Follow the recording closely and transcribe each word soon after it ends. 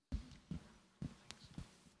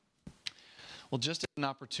Well, just an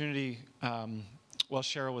opportunity, while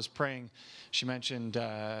Cheryl was praying, she mentioned,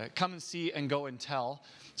 come and see and go and tell.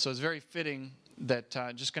 So it's very fitting that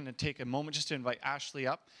just going to take a moment just to invite Ashley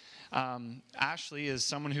up. Ashley is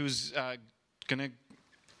someone who's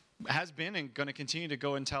has been and going to continue to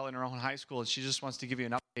go and tell in her own high school, and she just wants to give you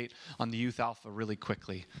an update on the Youth Alpha really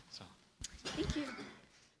quickly. So. Thank you.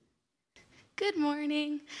 Good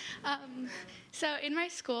morning. So in my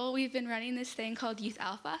school, we've been running this thing called Youth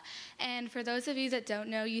Alpha. And for those of you that don't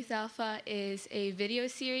know, Youth Alpha is a video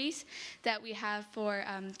series that we have for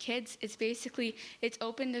kids. It's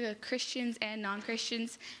open to Christians and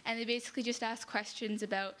non-Christians. And they basically just ask questions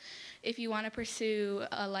about if you want to pursue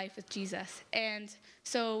a life with Jesus. And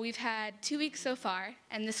so we've had 2 weeks so far.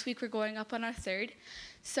 And this week we're going up on our third.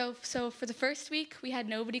 So for the first week, we had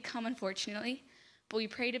nobody come, unfortunately. But we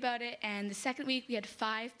prayed about it, and the second week we had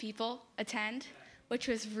 5 people attend, which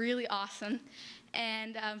was really awesome.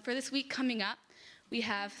 And for this week coming up, we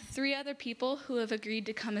have 3 other people who have agreed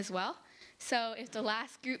to come as well. So if the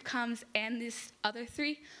last group comes and this other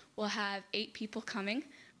 3, we'll have 8 people coming,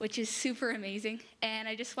 which is super amazing. And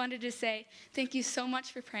I just wanted to say thank you so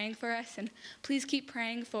much for praying for us, and please keep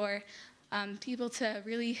praying for people to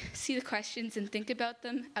really see the questions and think about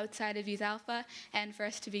them outside of Youth Alpha, and for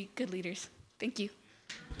us to be good leaders. Thank you.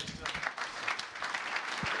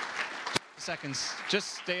 Seconds.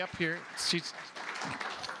 Just stay up here.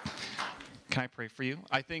 Can I pray for you?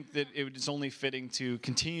 I think that it is only fitting to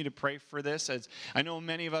continue to pray for this, as I know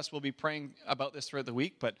many of us will be praying about this throughout the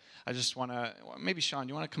week, but I just want to, maybe Sean,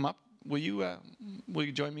 you want to come up? Will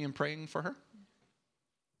you join me in praying for her?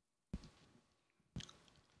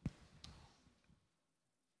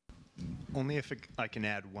 Only if I can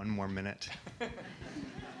add 1 more minute.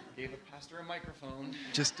 Gave a pastor a microphone.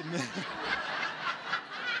 Just a minute.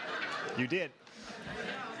 You did.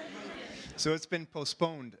 So it's been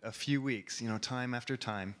postponed a few weeks, time after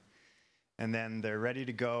time. And then they're ready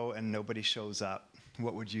to go and nobody shows up.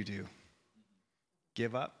 What would you do?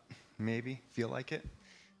 Give up? Maybe? Feel like it?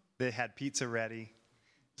 They had pizza ready.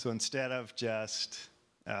 So instead of just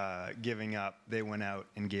giving up, they went out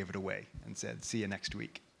and gave it away and said, see you next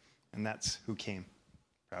week. And that's who came.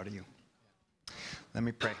 Proud of you. Let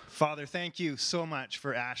me pray. Father, thank you so much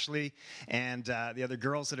for Ashley and the other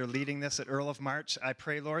girls that are leading this at Earl of March. I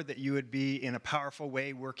pray, Lord, that you would be in a powerful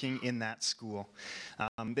way working in that school,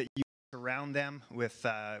 that you would surround them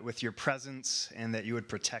with your presence, and that you would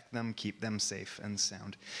protect them, keep them safe and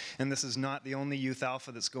sound. And this is not the only Youth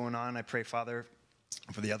Alpha that's going on. I pray, Father,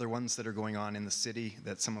 for the other ones that are going on in the city,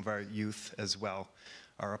 that some of our youth as well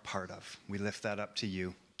are a part of. We lift that up to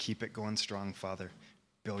you. Keep it going strong, Father.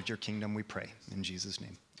 Build your kingdom, we pray. In Jesus'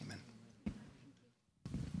 name, amen.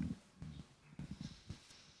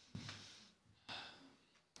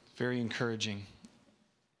 Very encouraging.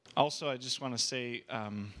 Also, I just want to say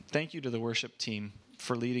thank you to the worship team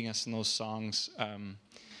for leading us in those songs.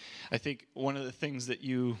 I think one of the things that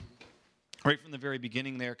you, right from the very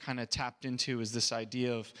beginning there, kind of tapped into is this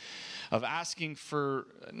idea of asking for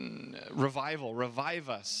revival, revive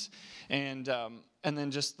us. And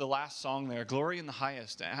then just the last song there, Glory in the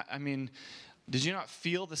Highest. I mean, did you not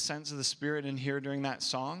feel the sense of the Spirit in here during that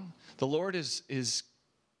song? The Lord is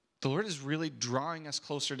really drawing us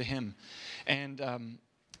closer to Him. And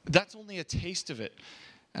that's only a taste of it.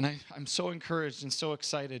 And I'm so encouraged and so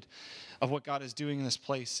excited of what God is doing in this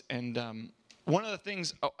place. And one of the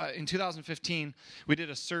things, in 2015, we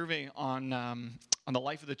did a survey on the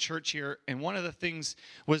life of the church here. And one of the things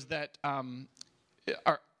was that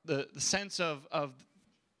the sense of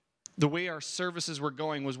the way our services were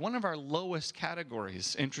going was one of our lowest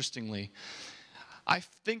categories, interestingly. I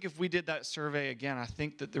think if we did that survey again, I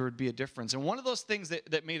think that there would be a difference. And one of those things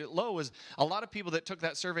that made it low was a lot of people that took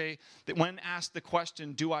that survey, that when asked the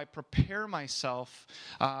question, do I prepare myself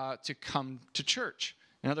to come to church?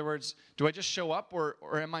 In other words, do I just show up, or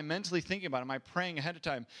am I mentally thinking about it? Am I praying ahead of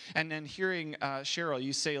time? And then hearing Cheryl,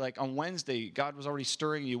 you say, like, on Wednesday, God was already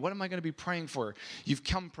stirring you. What am I going to be praying for? You've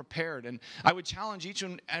come prepared. And I would challenge each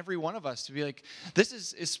and every one of us to be like, this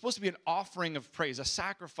is supposed to be an offering of praise, a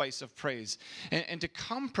sacrifice of praise. And to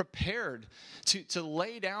come prepared, to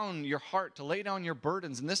lay down your heart, to lay down your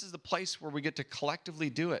burdens. And this is the place where we get to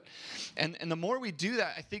collectively do it. And the more we do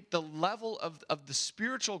that, I think the level of the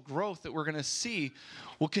spiritual growth that we're going to see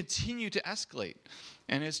will continue to escalate.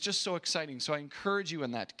 And it's just so exciting. So I encourage you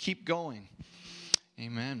in that. Keep going.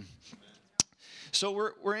 Amen. So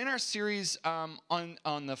we're in our series on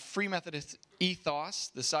the Free Methodist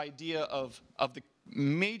ethos, this idea of the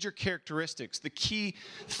major characteristics, the key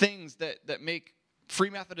things that make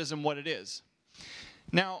Free Methodism what it is.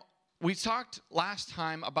 Now, we talked last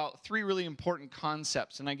time about three really important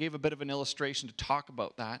concepts, and I gave a bit of an illustration to talk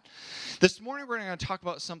about that. This morning we're going to talk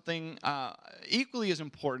about something equally as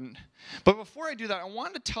important. But before I do that, I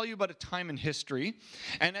wanted to tell you about a time in history.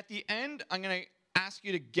 And at the end, I'm going to ask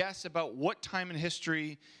you to guess about what time in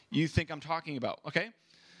history you think I'm talking about, okay?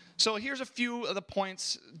 So here's a few of the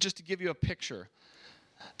points just to give you a picture.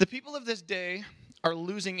 The people of this day are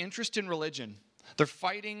losing interest in religion. They're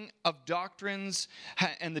fighting of doctrines,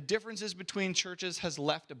 and the differences between churches has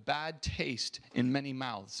left a bad taste in many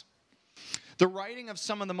mouths. The writing of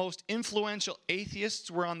some of the most influential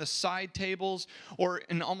atheists were on the side tables or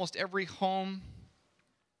in almost every home.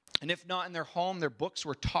 And if not in their home, their books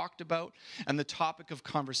were talked about and the topic of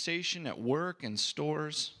conversation at work and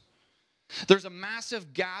stores. There's a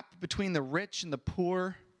massive gap between the rich and the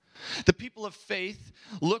poor. The people of faith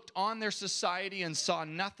looked on their society and saw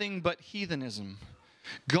nothing but heathenism.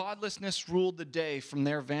 Godlessness ruled the day from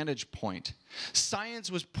their vantage point.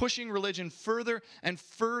 Science was pushing religion further and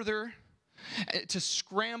further to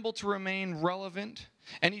scramble to remain relevant.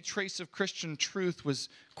 Any trace of Christian truth was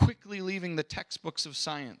quickly leaving the textbooks of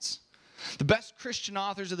science. The best Christian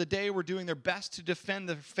authors of the day were doing their best to defend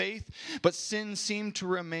their faith, but sin seemed to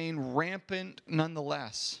remain rampant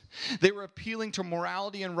nonetheless. They were appealing to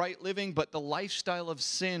morality and right living, but the lifestyle of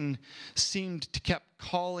sin seemed to keep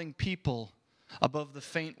calling people above the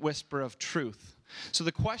faint whisper of truth. So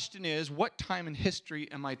the question is, what time in history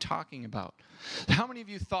am I talking about? How many of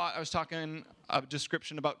you thought I was talking a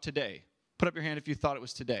description about today? Put up your hand if you thought it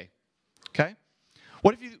was today. Okay?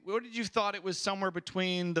 What did you thought it was somewhere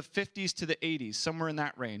between the 50s to the 80s, somewhere in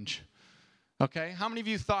that range? Okay? How many of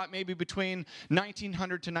you thought maybe between 1900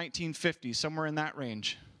 to 1950, somewhere in that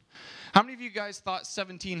range? How many of you guys thought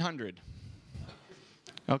 1700?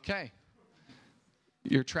 Okay.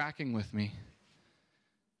 You're tracking with me.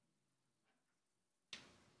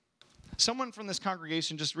 Someone from this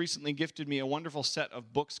congregation just recently gifted me a wonderful set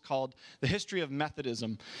of books called The History of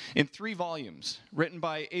Methodism in 3 volumes, written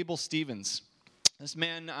by Abel Stevens. This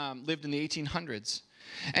man lived in the 1800s.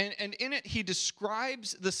 And in it, he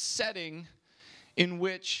describes the setting in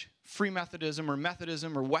which Free Methodism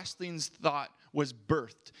or Wesleyan's thought was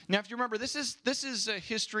birthed. Now, if you remember, this is a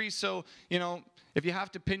history, so, if you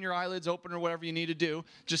have to pin your eyelids open or whatever you need to do,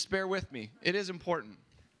 just bear with me. It is important.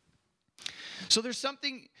 So there's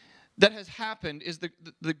something that has happened is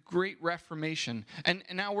the Great Reformation. And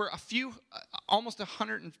now we're almost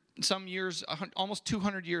 100 and some years, almost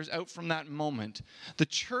 200 years out from that moment. The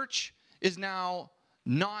church is now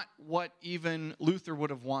not what even Luther would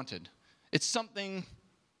have wanted. It's something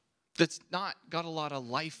that's not got a lot of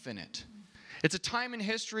life in it. It's a time in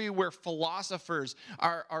history where philosophers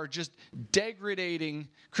are just degrading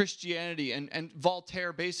Christianity, and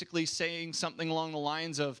Voltaire basically saying something along the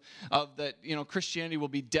lines of that, Christianity will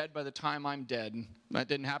be dead by the time I'm dead. And that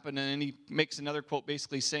didn't happen, and then he makes another quote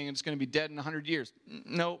basically saying it's going to be dead in 100 years.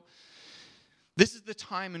 No. This is the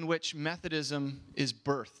time in which Methodism is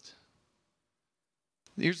birthed.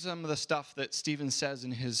 Here's some of the stuff that Stephen says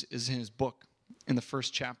in his book in the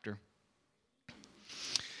first chapter.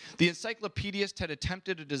 The encyclopedist had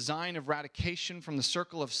attempted a design of eradication from the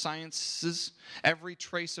circle of sciences every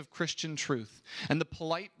trace of Christian truth, and the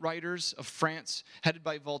polite writers of France, headed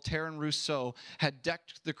by Voltaire and Rousseau, had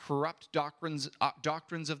decked the corrupt doctrines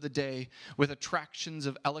of the day with attractions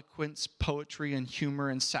of eloquence, poetry, and humor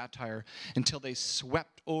and satire until they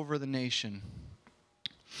swept over the nation.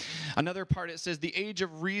 Another part, it says, the age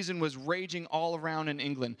of reason was raging all around in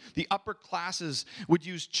England. The upper classes would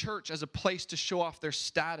use church as a place to show off their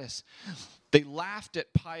status. They laughed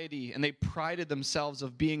at piety, and they prided themselves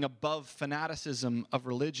of being above fanaticism of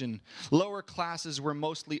religion. Lower classes were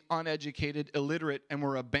mostly uneducated, illiterate, and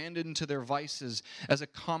were abandoned to their vices as a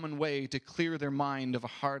common way to clear their mind of a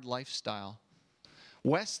hard lifestyle.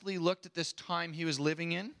 Wesley looked at this time he was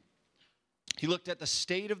living in. He looked at the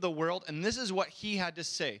state of the world, and this is what he had to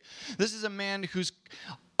say. This is a man whose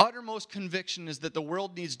uttermost conviction is that the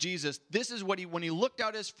world needs Jesus. This is what when he looked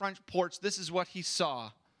out his front porch, this is what he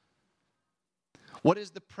saw. What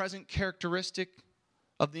is the present characteristic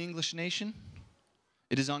of the English nation?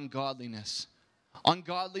 It is ungodliness.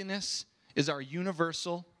 Ungodliness is our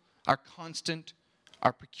universal, our constant,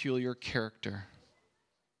 our peculiar character.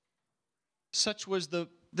 This was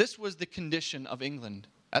the condition of England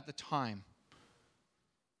at the time.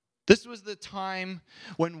 This was the time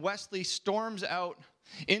when Wesley storms out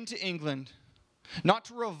into England, not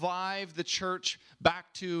to revive the church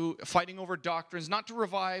back to fighting over doctrines, not to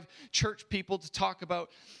revive church people to talk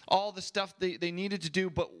about all the stuff they needed to do,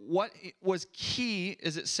 but what was key,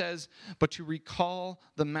 as it says, but to recall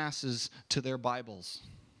the masses to their Bibles.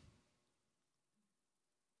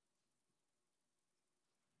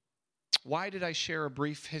 Why did I share a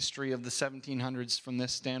brief history of the 1700s from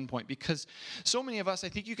this standpoint? Because so many of us, I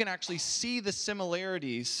think you can actually see the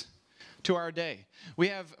similarities to our day. We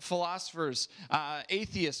have philosophers,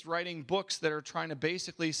 atheists writing books that are trying to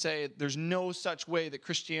basically say there's no such way that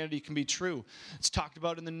Christianity can be true. It's talked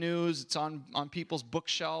about in the news. It's on people's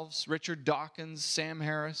bookshelves. Richard Dawkins, Sam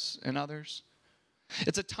Harris, and others.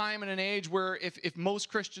 It's a time and an age where if most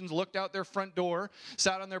Christians looked out their front door,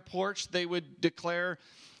 sat on their porch, they would declare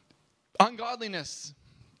ungodliness.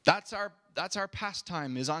 That's our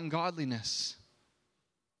pastime, is ungodliness.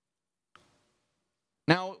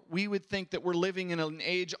 Now, we would think that we're living in an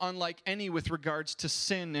age unlike any with regards to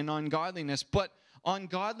sin and ungodliness, but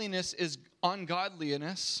ungodliness is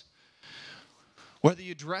ungodliness. Whether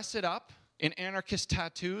you dress it up in anarchist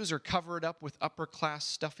tattoos or cover it up with upper-class,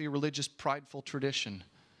 stuffy, religious, prideful tradition,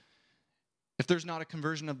 if there's not a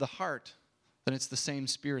conversion of the heart, then it's the same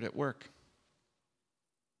spirit at work.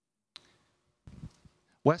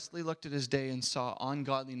 Wesley looked at his day and saw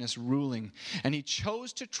ungodliness ruling, and he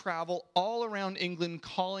chose to travel all around England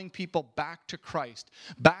calling people back to Christ,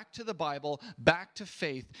 back to the Bible, back to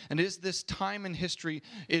faith. And this time in history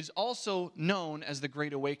is also known as the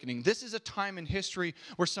Great Awakening. This is a time in history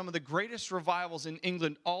where some of the greatest revivals in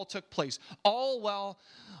England all took place, all while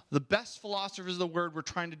the best philosophers of the word were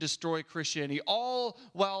trying to destroy Christianity, all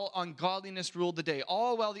while ungodliness ruled the day,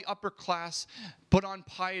 all while the upper class put on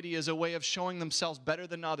piety as a way of showing themselves better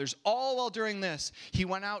than others. All while during this, he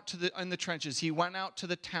went out in the trenches, he went out to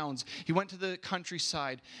the towns, he went to the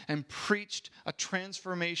countryside and preached a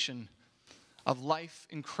transformation of life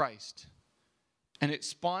in Christ. And it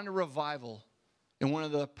spawned a revival in one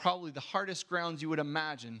of probably the hardest grounds you would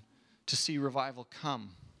imagine to see revival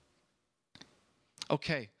come.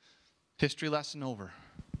 Okay, history lesson over.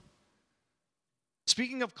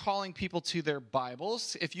 Speaking of calling people to their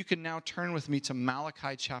Bibles, if you can now turn with me to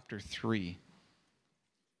Malachi chapter 3.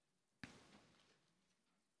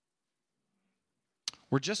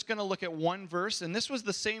 We're just going to look at one verse, and this was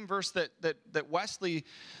the same verse that Wesley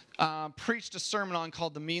preached a sermon on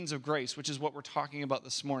called The Means of Grace, which is what we're talking about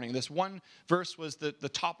this morning. This one verse was the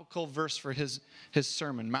topical verse for his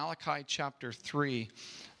sermon, Malachi chapter 3,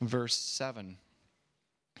 verse 7.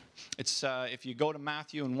 It's if you go to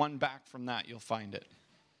Matthew and one back from that, you'll find it.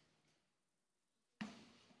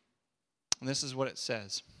 And this is what it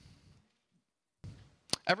says.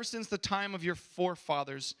 Ever since the time of your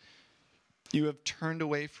forefathers, you have turned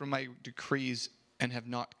away from my decrees and have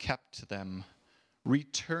not kept them.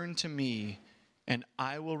 Return to me, and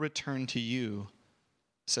I will return to you,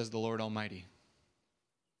 says the Lord Almighty.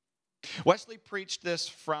 Wesley preached this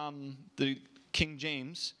from the King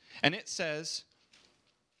James, and it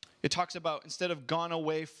talks about, instead of gone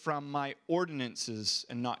away from my ordinances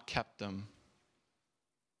and not kept them.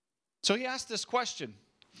 So he asked this question: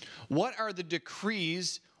 what are the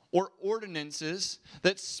decrees or ordinances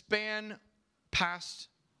that span past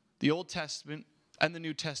the Old Testament and the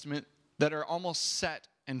New Testament that are almost set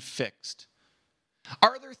and fixed?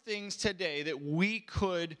 Are there things today that we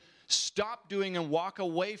could stop doing and walk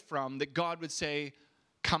away from that God would say,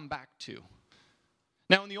 come back to?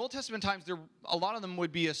 Now, in the Old Testament times, a lot of them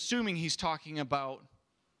would be assuming he's talking about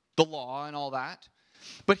the law and all that.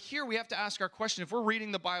 But here we have to ask our question. If we're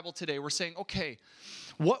reading the Bible today, we're saying, okay,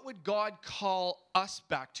 what would God call us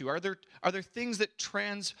back to? Are there things that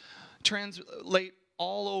translate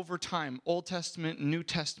all over time, Old Testament, New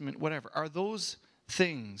Testament, whatever? Are those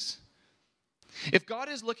things? If God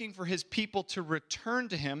is looking for his people to return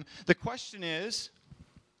to him, the question is,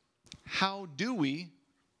 how do we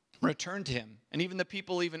return to him? And even the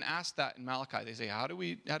people even ask that in Malachi. They say, how do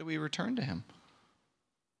we return to him?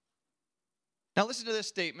 Now listen to this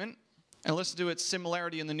statement, and listen to its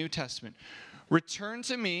similarity in the New Testament. Return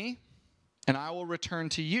to me, and I will return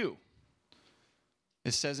to you.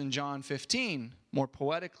 It says in John 15, more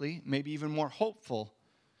poetically, maybe even more hopeful,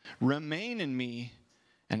 remain in me,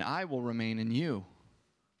 and I will remain in you.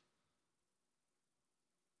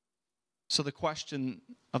 So the question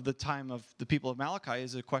of the time of the people of Malachi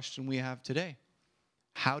is a question we have today.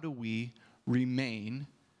 How do we remain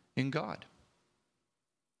in God?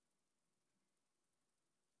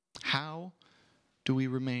 How do we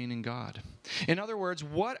remain in God? In other words,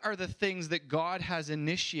 what are the things that God has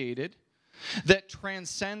initiated that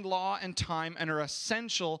transcend law and time and are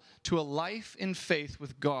essential to a life in faith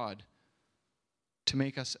with God to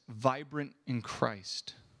make us vibrant in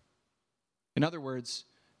Christ? In other words,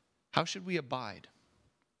 how should we abide?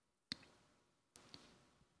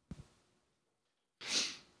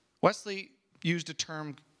 Wesley used a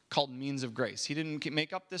term called means of grace. He didn't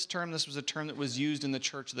make up this term. This was a term that was used in the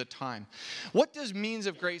church at the time. What does means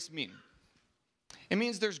of grace mean? It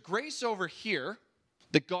means there's grace over here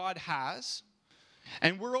that God has,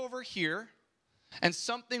 and we're over here, and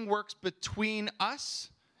something works between us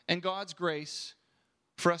and God's grace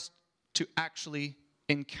for us to actually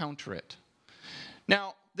encounter it.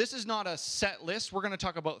 Now, this is not a set list. We're going to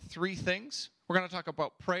talk about 3 things. We're going to talk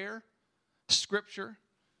about prayer, Scripture,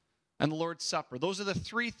 and the Lord's Supper. Those are the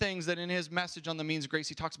 3 things that in his message on the means of grace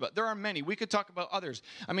he talks about. There are many. We could talk about others.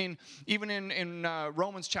 I mean, even in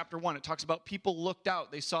Romans chapter 1, it talks about people looked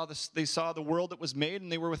out. They saw the world that was made,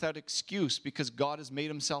 and they were without excuse because God has made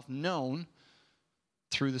himself known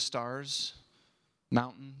through the stars,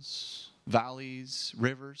 mountains, valleys,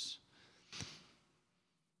 rivers.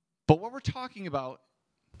 But what we're talking about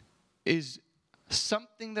is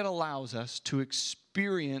something that allows us to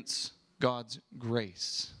experience God's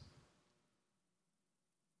grace.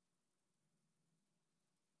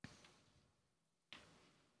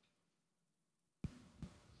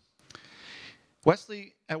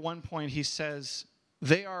 Wesley, at one point, he says,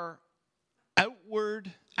 they are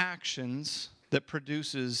outward actions that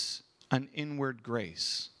produces an inward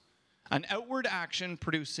grace. An outward action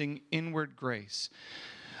producing inward grace.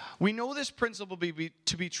 We know this principle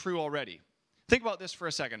to be true already. Think about this for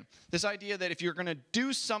a second. This idea that if you're going to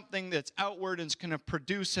do something that's outward and it's going to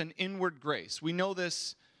produce an inward grace. We know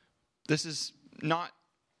this is not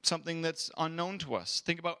something that's unknown to us.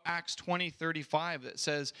 Think about Acts 20:35 that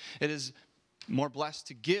says it is more blessed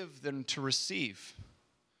to give than to receive.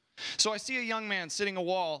 So I see a young man sitting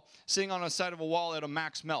on the side of a wall at a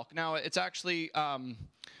Max Milk. Now, it's actually on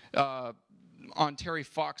Terry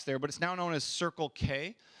Fox there, but it's now known as Circle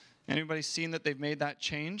K. Anybody seen that they've made that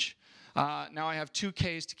change? Now I have 2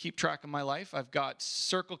 Ks to keep track of my life. I've got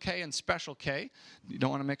Circle K and Special K. You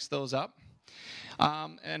don't want to mix those up.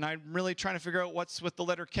 And I'm really trying to figure out what's with the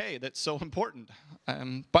letter K that's so important.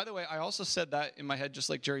 By the way, I also said that in my head just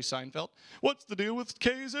like Jerry Seinfeld. What's the deal with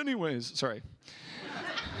Ks anyways? Sorry.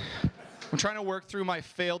 I'm trying to work through my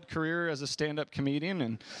failed career as a stand-up comedian,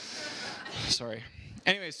 and sorry.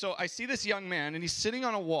 Anyway, so I see this young man, and he's sitting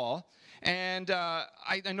on a wall, and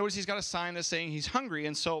I notice he's got a sign that's saying he's hungry,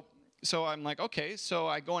 and so I'm like, okay. So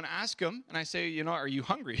I go and ask him, and I say, are you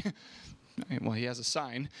hungry? Well, he has a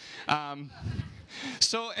sign.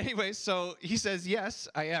 So he says, yes,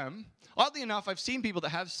 I am. Oddly enough, I've seen people that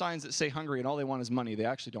have signs that say hungry and all they want is money. They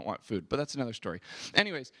actually don't want food, but that's another story.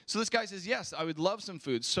 Anyways, so this guy says, yes, I would love some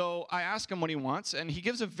food. So I ask him what he wants, and he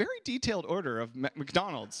gives a very detailed order of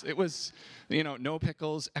McDonald's. It was, no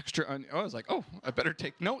pickles, extra onion. I was like, oh, I better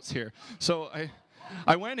take notes here. So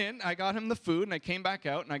I went in, I got him the food, and I came back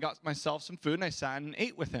out, and I got myself some food, and I sat and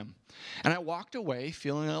ate with him. And I walked away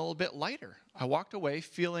feeling a little bit lighter. I walked away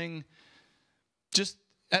feeling just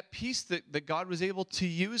at peace that God was able to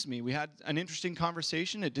use me. We had an interesting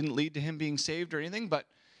conversation. It didn't lead to him being saved or anything, but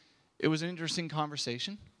it was an interesting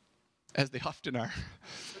conversation, as they often are.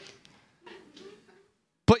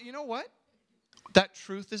 But you know what? That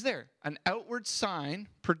truth is there. An outward sign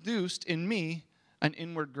produced in me an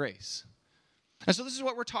inward grace. And so this is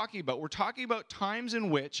what we're talking about. We're talking about times in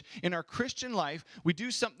which, in our Christian life, we do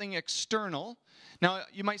something external. Now,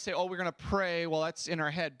 you might say, we're going to pray. Well, that's in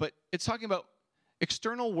our head. But it's talking about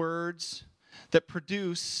external words that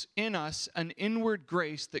produce in us an inward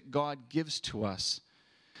grace that God gives to us.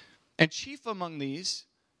 And chief among these,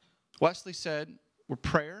 Wesley said, were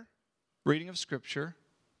prayer, reading of Scripture,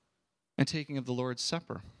 and taking of the Lord's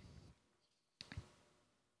Supper.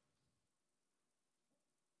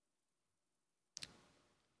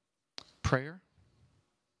 Prayer,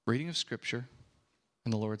 reading of Scripture,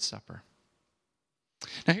 and the Lord's Supper.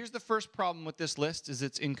 Now, here's the first problem with this list is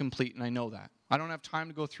it's incomplete, and I know that. I don't have time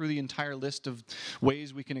to go through the entire list of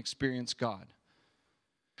ways we can experience God.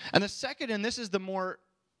 And the second, and this is the more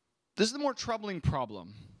troubling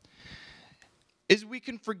problem, is we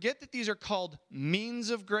can forget that these are called means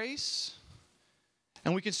of grace,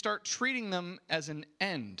 and we can start treating them as an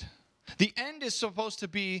end. The end is supposed to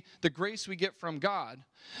be the grace we get from God,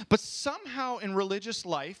 but somehow in religious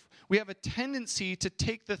life, we have a tendency to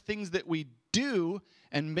take the things that we do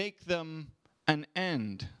and make them an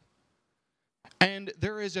end. And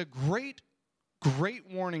there is a great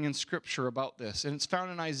warning in Scripture about this, and it's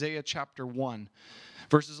found in Isaiah chapter 1.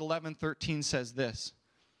 Verses 11-13 says this,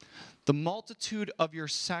 "The multitude of your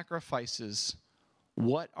sacrifices,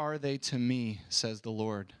 what are they to me, says the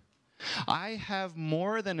Lord? I have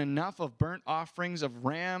more than enough of burnt offerings of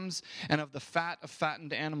rams and of the fat of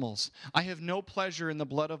fattened animals. I have no pleasure in the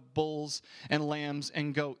blood of bulls and lambs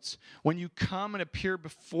and goats. When you come and appear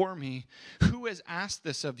before me, who has asked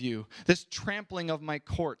this of you? This trampling of my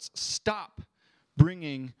courts. Stop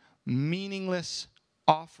bringing meaningless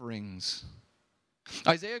offerings."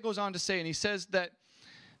 Isaiah goes on to say, and he says that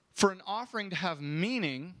for an offering to have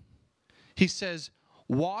meaning, he says,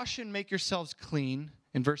 wash and make yourselves clean.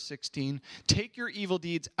 In verse 16, take your evil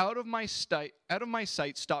deeds out of my sight.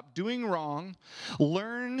 Stop doing wrong.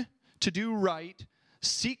 Learn to do right.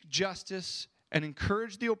 Seek justice and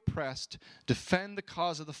encourage the oppressed. Defend the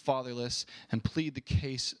cause of the fatherless and plead the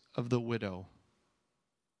case of the widow.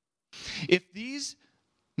 If these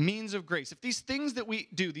means of grace, if these things that we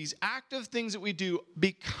do, these active things that we do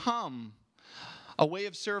become a way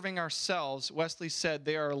of serving ourselves, Wesley said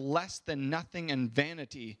they are less than nothing and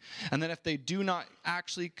vanity. And that if they do not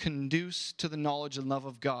actually conduce to the knowledge and love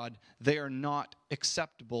of God, they are not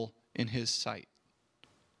acceptable in his sight.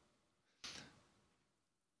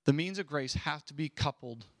 The means of grace have to be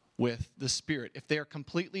coupled with the Spirit. If they are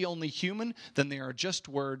completely only human, then they are just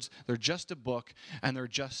words, they're just a book, and they're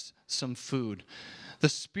just some food. The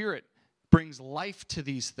Spirit brings life to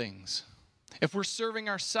these things. If we're serving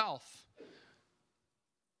ourselves,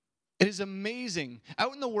 it is amazing.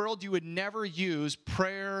 Out in the world, you would never use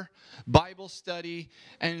prayer, Bible study,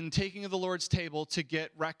 and taking of the Lord's table to get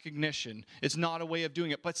recognition. It's not a way of doing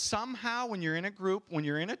it. But somehow, when you're in a group, when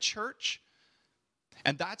you're in a church,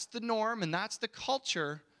 and that's the norm and that's the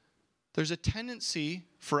culture, there's a tendency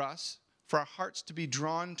for us, for our hearts to be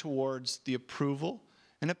drawn towards the approval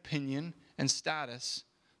and opinion and status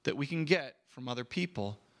that we can get from other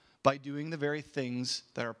people by doing the very things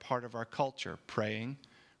that are part of our culture, praying,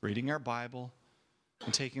 reading our Bible,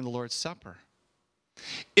 and taking the Lord's Supper.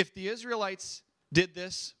 If the Israelites did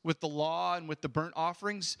this with the law and with the burnt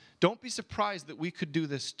offerings, don't be surprised that we could do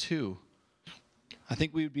this too. I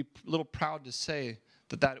think we would be a little proud to say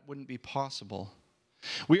that wouldn't be possible.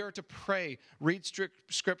 We are to pray, read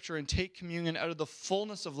Scripture, and take communion out of the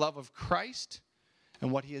fullness of love of Christ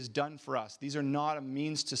and what he has done for us. These are not a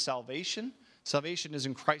means to salvation. Salvation is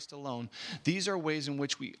in Christ alone. These are ways in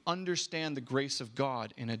which we understand the grace of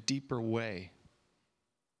God in a deeper way.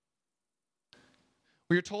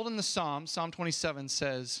 We are told in the Psalm 27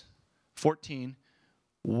 says, 14,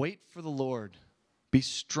 wait for the Lord, be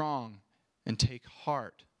strong, and take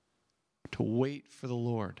heart to wait for the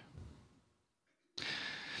Lord.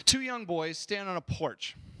 Two young boys stand on a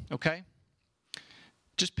porch, okay?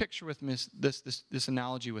 Just picture with me this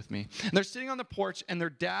analogy with me. And they're sitting on the porch, and their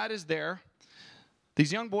dad is there.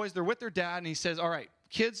 These young boys, they're with their dad, and he says, all right,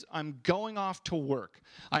 kids, I'm going off to work.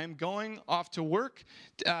 I am going off to work.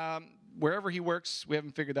 Wherever he works, we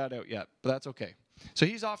haven't figured that out yet, but that's okay. So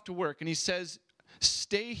he's off to work, and he says,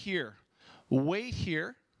 stay here. Wait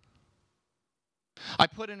here. I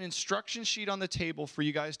put an instruction sheet on the table for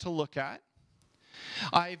you guys to look at.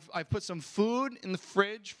 I've put some food in the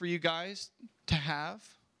fridge for you guys to have.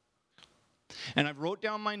 And I've wrote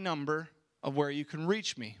down my number of where you can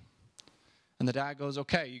reach me. And the dad goes,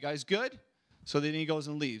 okay, you guys good? So then he goes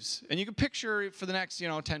and leaves. And you can picture for the next,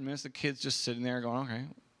 10 minutes, the kid's just sitting there going, okay,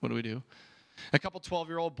 what do we do? A couple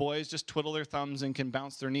 12-year-old boys just twiddle their thumbs and can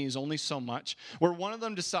bounce their knees only so much. Where one of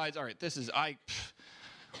them decides, all right,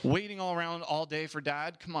 waiting all around all day for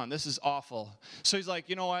dad? Come on, this is awful. So he's like,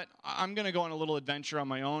 you know what? I'm going to go on a little adventure on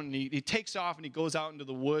my own. And he takes off and he goes out into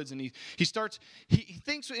the woods and he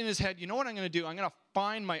thinks in his head, you know what I'm going to do? I'm going to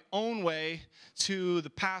find my own way to the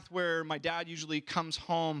path where my dad usually comes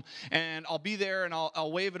home, and I'll be there and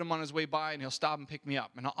I'll wave at him on his way by and he'll stop and pick me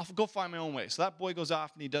up. And I'll go find my own way. So that boy goes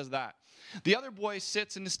off and he does that. The other boy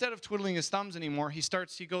sits, and instead of twiddling his thumbs anymore, he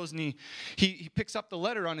goes and he picks up the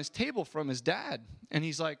letter on his table from his dad. And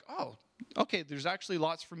he's like, oh, okay, there's actually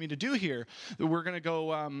lots for me to do here. We're going to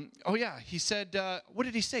go, he said, what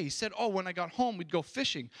did he say? He said, when I got home, we'd go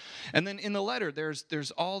fishing. And then in the letter,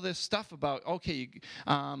 there's all this stuff about, okay,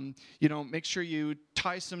 make sure you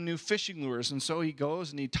tie some new fishing lures. And so he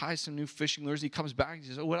goes and he ties some new fishing lures. He comes back and he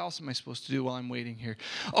says, what else am I supposed to do while I'm waiting here?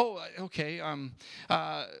 You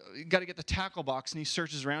got to get the tackle box. And he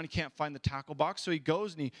searches around. He can't find the tackle box. So he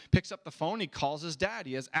goes and he picks up the phone. He calls his dad.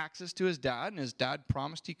 He has access to his dad, and his dad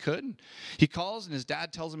promised he could. And he calls, and his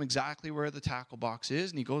dad tells him exactly where the tackle box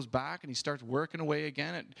is, and he goes back and he starts working away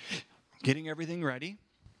again at getting everything ready.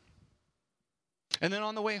 And then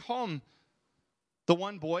on the way home, the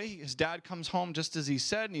one boy, his dad comes home just as he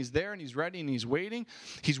said, and he's there and he's ready and he's waiting.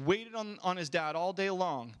 He's waited on his dad all day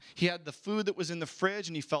long. He had the food that was in the fridge,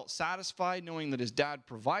 and he felt satisfied knowing that his dad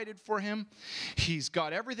provided for him. He's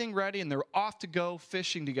got everything ready, and they're off to go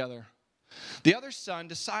fishing together. The other son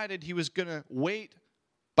decided he was going to wait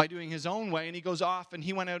by doing his own way, and he goes off and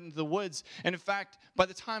he went out into the woods. And in fact, by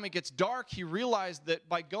the time it gets dark, he realized that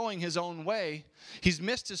by going his own way, he's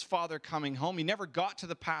missed his father coming home. He never got to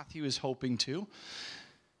the path he was hoping to.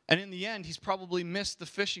 And in the end, he's probably missed the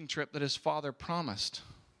fishing trip that his father promised.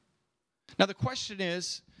 Now the question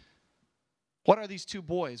is, what are these two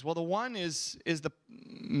boys? Well, the one is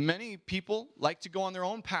many people like to go on their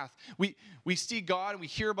own path. We see God and we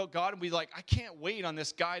hear about God and we like, I can't wait on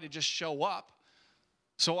this guy to just show up.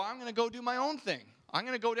 So I'm going to go do my own thing. I'm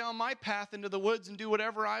going to go down my path into the woods and do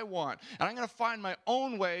whatever I want. And I'm going to find my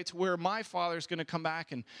own way to where my Father's going to come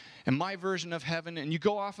back and my version of heaven. And you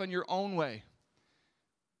go off on your own way.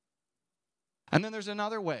 And then there's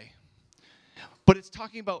another way. But it's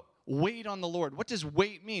talking about wait on the Lord. What does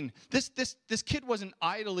wait mean? This kid wasn't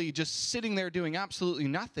idly just sitting there doing absolutely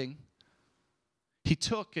nothing. He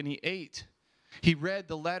took and he ate. He read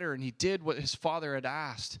the letter and he did what his father had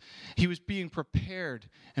asked. He was being prepared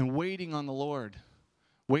and waiting on the Lord,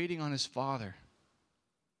 waiting on his father.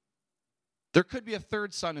 There could be a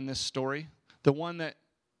third son in this story, the one that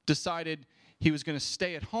decided he was going to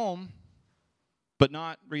stay at home, but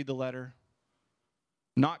not read the letter,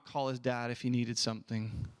 not call his dad if he needed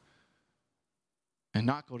something, and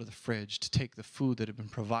not go to the fridge to take the food that had been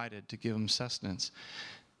provided to give him sustenance.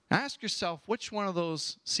 Ask yourself, which one of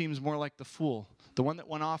those seems more like the fool? The one that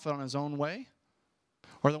went off on his own way?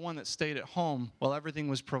 Or the one that stayed at home while everything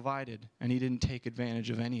was provided and he didn't take advantage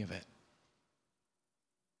of any of it?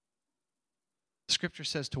 Scripture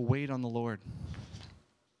says to wait on the Lord.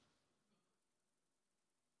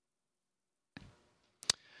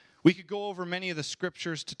 We could go over many of the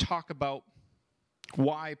scriptures to talk about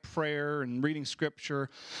why prayer and reading scripture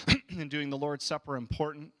and doing the Lord's Supper are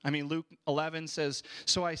important. I mean, Luke 11 says,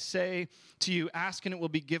 so I say to you, ask and it will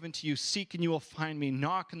be given to you. Seek and you will find me.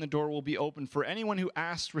 Knock and the door will be opened. For anyone who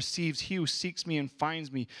asks receives. He who seeks me and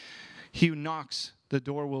finds me. He who knocks, the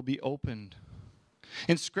door will be opened.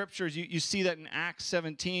 In scriptures, you see that in Acts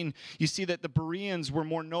 17, you see that the Bereans were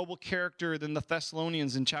more noble character than the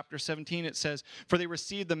Thessalonians. In chapter 17, it says, for they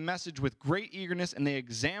received the message with great eagerness, and they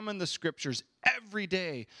examined the scriptures every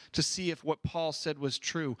day to see if what Paul said was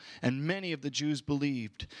true. And many of the Jews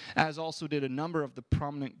believed, as also did a number of the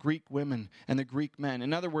prominent Greek women and the Greek men.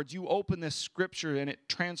 In other words, you open this scripture and it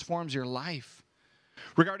transforms your life.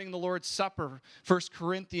 Regarding the Lord's Supper, 1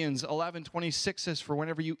 Corinthians 11:26 says, for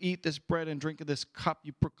whenever you eat this bread and drink of this cup,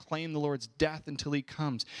 you proclaim the Lord's death until he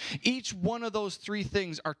comes. Each one of those three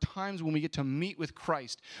things are times when we get to meet with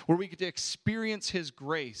Christ, where we get to experience his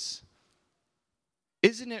grace.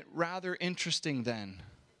 Isn't it rather interesting then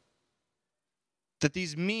that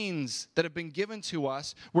these means that have been given to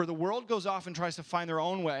us, where the world goes off and tries to find their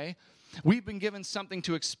own way, we've been given something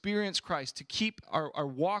to experience Christ, to keep our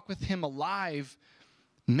walk with him alive.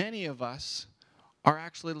 Many of us are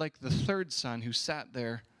actually like the third son who sat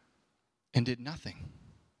there and did nothing.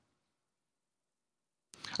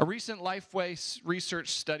 A recent Lifeway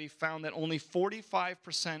research study found that only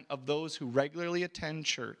 45% of those who regularly attend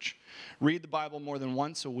church read the Bible more than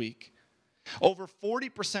once a week. Over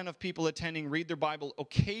 40% of people attending read their Bible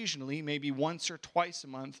occasionally, maybe once or twice a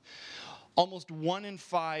month. Almost 1 in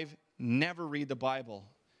 5 never read the Bible.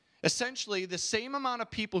 Essentially, the same amount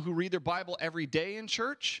of people who read their Bible every day in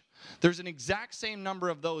church, there's an exact same number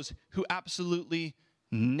of those who absolutely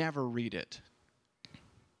never read it.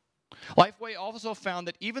 Lifeway also found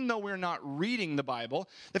that even though we're not reading the Bible,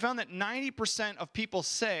 they found that 90% of people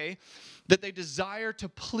say that they desire to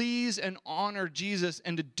please and honor Jesus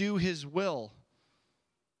and to do his will.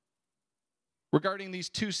 Regarding these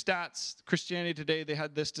two stats, Christianity Today, they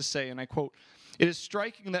had this to say, and I quote, it is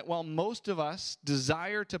striking that while most of us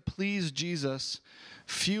desire to please Jesus,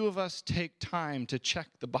 few of us take time to check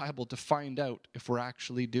the Bible to find out if we're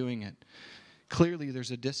actually doing it. Clearly, there's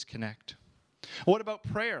a disconnect. What about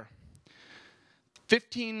prayer?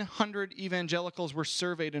 1,500 evangelicals were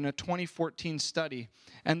surveyed in a 2014 study,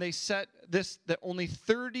 and they said that only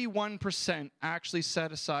 31% actually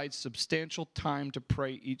set aside substantial time to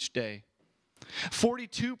pray each day.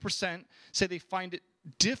 42% say they find it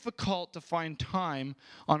difficult to find time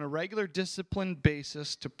on a regular disciplined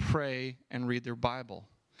basis to pray and read their Bible.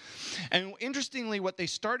 And interestingly, what they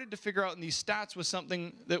started to figure out in these stats was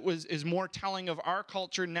something that is more telling of our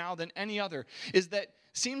culture now than any other, is that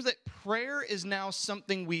seems that prayer is now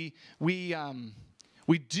something we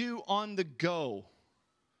do on the go.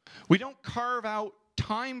 We don't carve out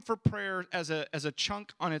time for prayer as a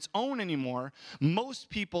chunk on its own anymore. Most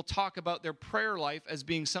people talk about their prayer life as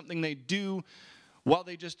being something they do while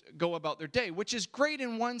they just go about their day, which is great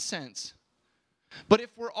in one sense. But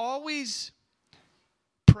if we're always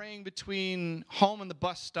praying between home and the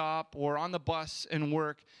bus stop or on the bus and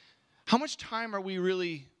work, how much time are we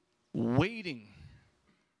really waiting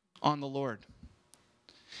on the Lord?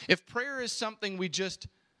 If prayer is something we just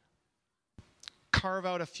carve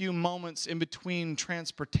out a few moments in between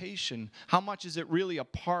transportation, how much is it really a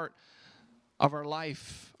part of our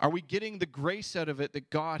life? Are we getting the grace out of it that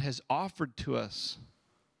God has offered to us?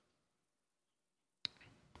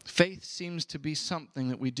 Faith seems to be something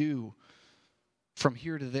that we do from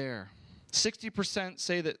here to there. 60%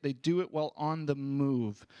 say that they do it while on the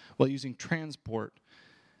move, while using transport.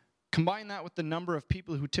 Combine that with the number of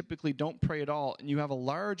people who typically don't pray at all, and you have a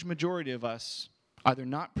large majority of us either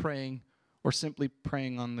not praying or simply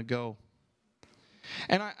praying on the go.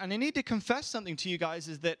 And I need to confess something to you guys,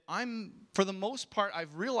 is that for the most part,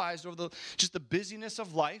 I've realized over just the busyness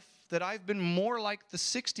of life that I've been more like the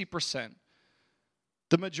 60%.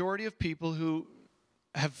 The majority of people who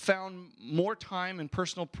have found more time in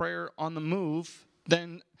personal prayer on the move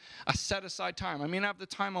than a set-aside time. I mean, I have the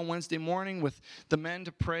time on Wednesday morning with the men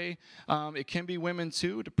to pray. It can be women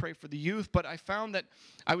too, to pray for the youth. But I found that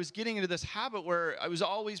I was getting into this habit where I was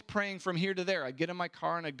always praying from here to there. I'd get in my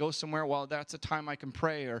car and I'd go somewhere. Well, that's a time I can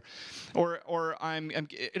pray.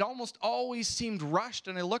 It almost always seemed rushed.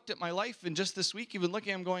 And I looked at my life, and just this week, even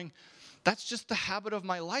looking, I'm going, that's just the habit of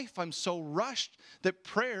my life. I'm so rushed that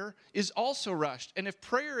prayer is also rushed. And if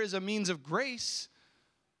prayer is a means of grace,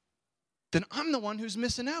 then I'm the one who's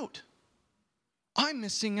missing out. I'm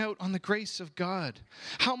missing out on the grace of God.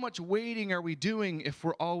 How much waiting are we doing if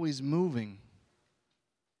we're always moving?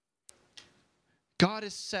 God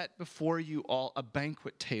has set before you all a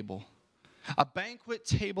banquet table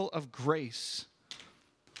of grace.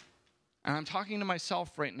 And I'm talking to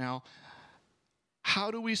myself right now. How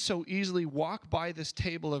do we so easily walk by this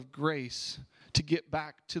table of grace to get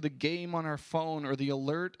back to the game on our phone or the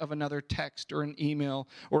alert of another text or an email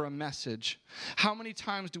or a message? How many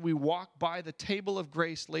times do we walk by the table of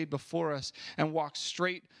grace laid before us and walk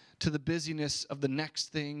straight to the busyness of the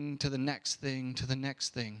next thing, to the next thing, to the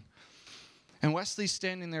next thing? And Wesley's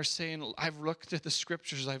standing there saying, I've looked at the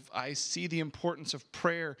scriptures. I see the importance of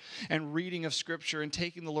prayer and reading of scripture and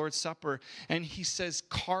taking the Lord's Supper. And he says,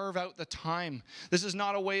 carve out the time. This is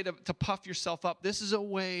not a way to puff yourself up. This is a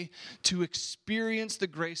way to experience the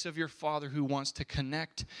grace of your Father who wants to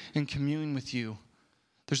connect and commune with you.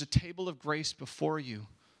 There's a table of grace before you.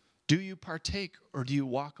 Do you partake, or do you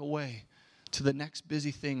walk away to the next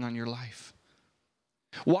busy thing on your life?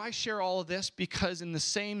 Why share all of this? Because in the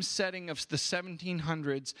same setting of the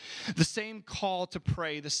 1700s, the same call to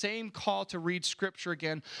pray, the same call to read scripture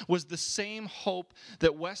again, was the same hope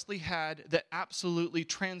that Wesley had that absolutely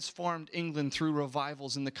transformed England through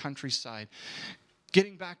revivals in the countryside.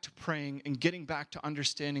 Getting back to praying and getting back to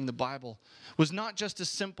understanding the Bible was not just a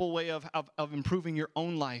simple way of improving your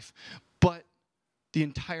own life, but the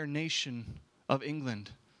entire nation of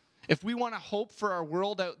England. If we want to hope for our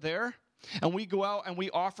world out there, and we go out and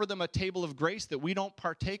we offer them a table of grace that we don't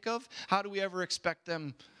partake of, how do we ever expect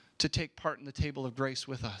them to take part in the table of grace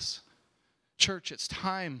with us? Church, it's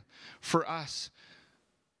time for us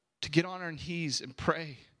to get on our knees and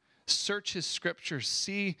pray. Search his scriptures,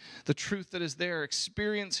 see the truth that is there,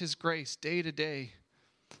 experience his grace day to day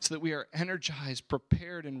so that we are energized,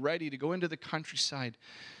 prepared, and ready to go into the countryside,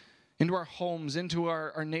 into our homes, into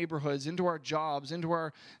our neighborhoods, into our jobs, into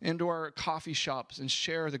our coffee shops, and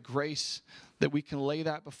share the grace that we can lay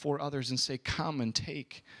that before others and say, come and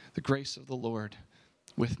take the grace of the Lord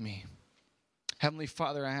with me. Heavenly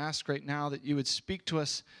Father, I ask right now that you would speak to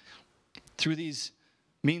us through these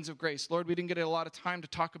means of grace. Lord, we didn't get a lot of time to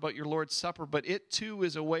talk about your Lord's Supper, but it too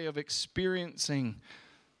is a way of experiencing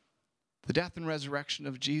the death and resurrection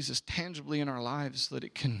of Jesus tangibly in our lives so that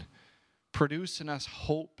it can produce in us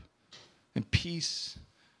hope and peace,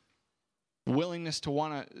 willingness to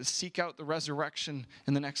want to seek out the resurrection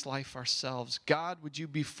in the next life ourselves. God, would you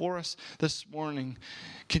be for us this morning?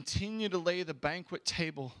 Continue to lay the banquet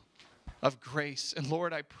table of grace. And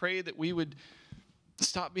Lord, I pray that we would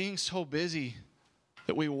stop being so busy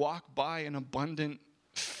that we walk by an abundant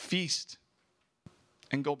feast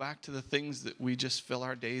and go back to the things that we just fill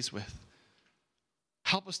our days with.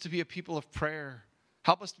 Help us to be a people of prayer.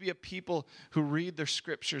 Help us to be a people who read their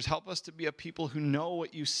scriptures. Help us to be a people who know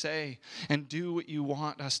what you say and do what you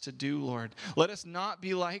want us to do, Lord. Let us not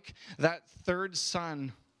be like that third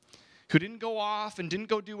son who didn't go off and didn't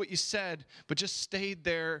go do what you said, but just stayed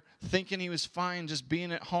there thinking he was fine, just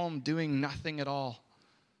being at home, doing nothing at all.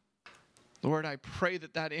 Lord, I pray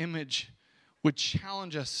that that image would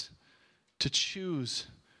challenge us to choose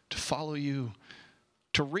to follow you,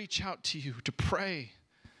 to reach out to you, to pray,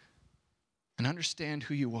 and understand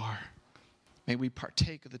who you are. May we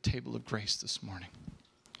partake of the table of grace this morning.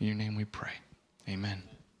 In your name we pray. Amen.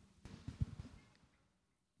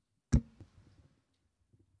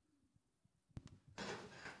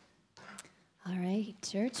 All right,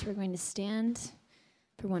 church, we're going to stand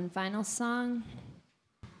for one final song.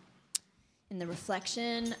 in the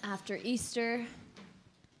reflection after Easter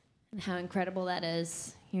and how incredible that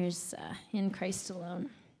is. Here's In Christ Alone.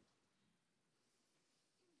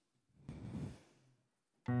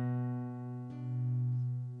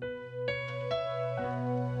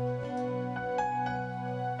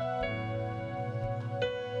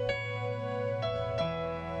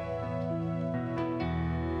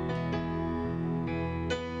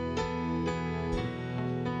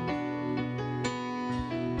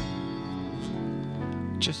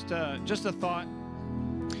 Just a thought.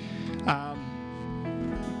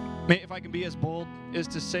 If I can be as bold, is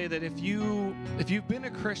to say that if you've been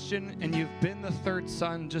a Christian and you've been the third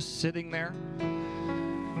son just sitting there,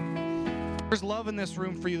 there's love in this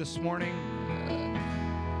room for you this morning.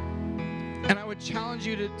 And I would challenge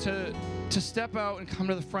you to step out and come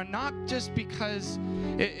to the front, not just because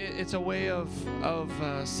it's a way of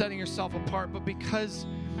setting yourself apart, but because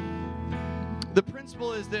the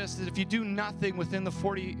principle is this, that if you do nothing within the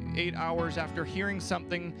 48 hours after hearing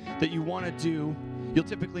something that you want to do, you'll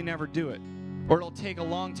typically never do it. Or it'll take a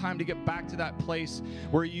long time to get back to that place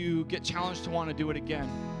where you get challenged to want to do it again.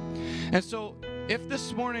 And so if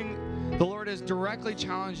this morning the Lord has directly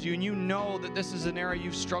challenged you and you know that this is an area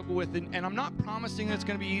you've struggled with, and I'm not promising that it's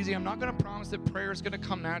going to be easy. I'm not going to promise that prayer is going to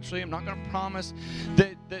come naturally. I'm not going to promise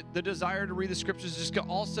that the desire to read the scriptures is just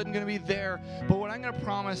all of a sudden going to be there. But what I'm going to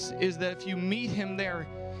promise is that if you meet him there,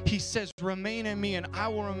 he says, remain in me and I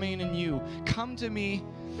will remain in you. Come to me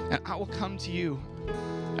and I will come to you.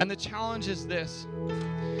 And the challenge is this.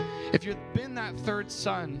 If you've been that third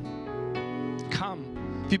son,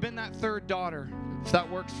 come. If you've been that third daughter, if that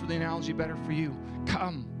works for the analogy better for you,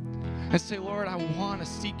 come and say, Lord, I want to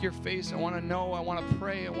seek your face. I want to know. I want to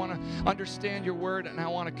pray. I want to understand your word. And I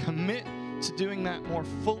want to commit to doing that more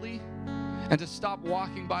fully and to stop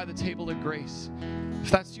walking by the table of grace.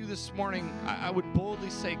 If that's you this morning, I would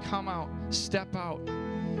boldly say, come out, step out,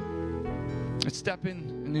 and step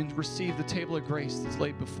in and then receive the table of grace that's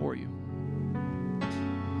laid before you.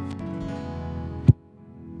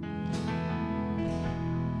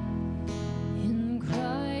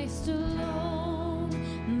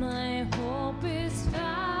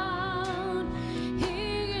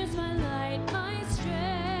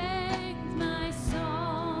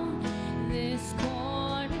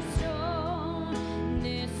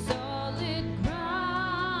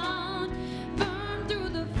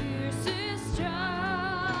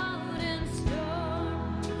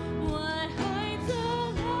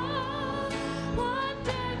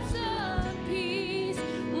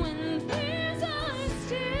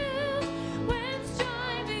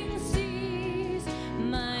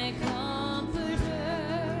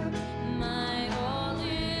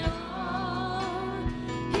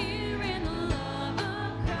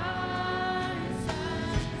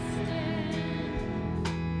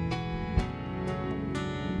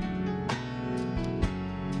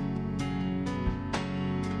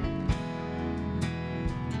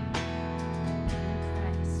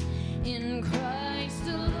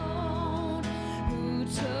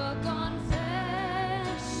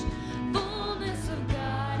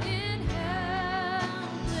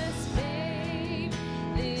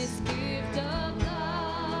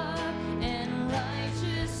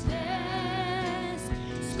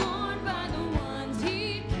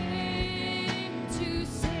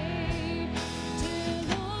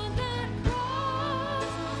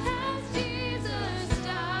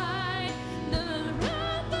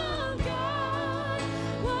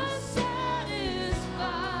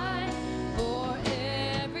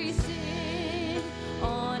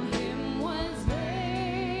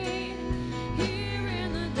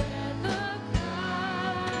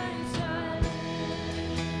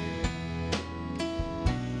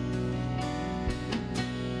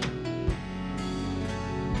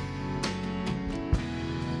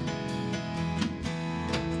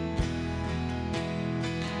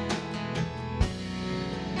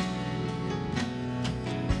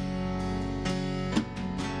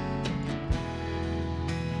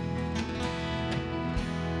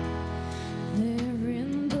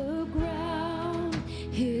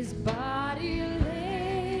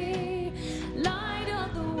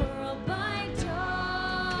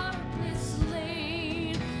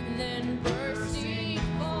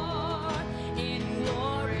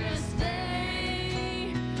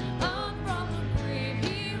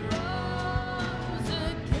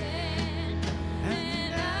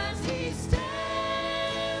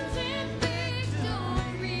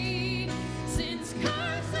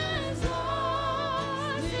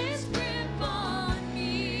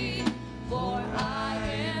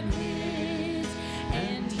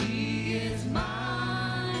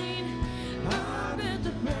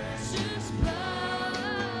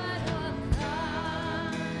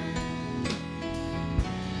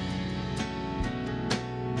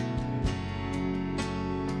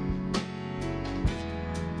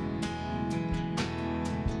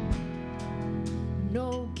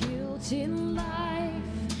 in life,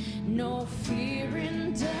 no fear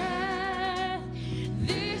in death.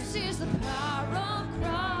 This is the power of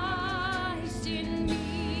Christ in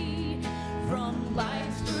me. From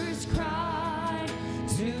life's first cry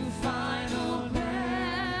to final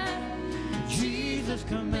breath, Jesus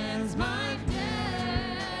commands my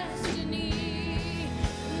destiny.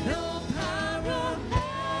 No power of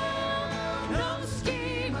hell, no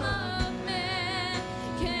scheme of man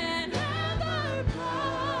can ever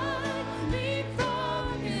pluck me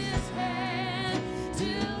from his hand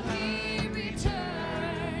till he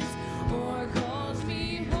returns or calls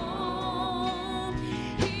me home.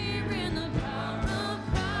 Here in the power of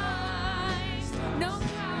Christ, no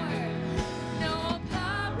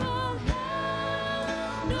power of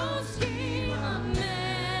hell, no scheme of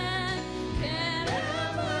man can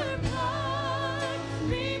ever pluck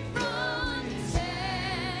me from his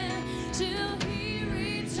hand till he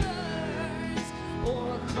returns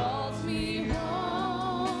or calls me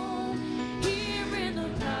home. Here in the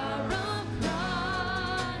power of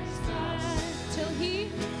Christ,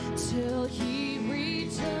 till he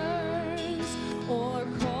returns or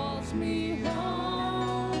calls me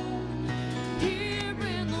home. Here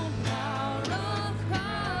in the power of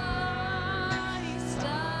Christ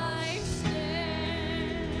I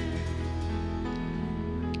stand.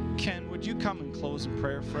 Ken, would you come and close in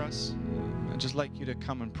prayer for us? I'd just like you to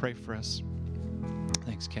come and pray for us.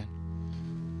 Thanks, Ken.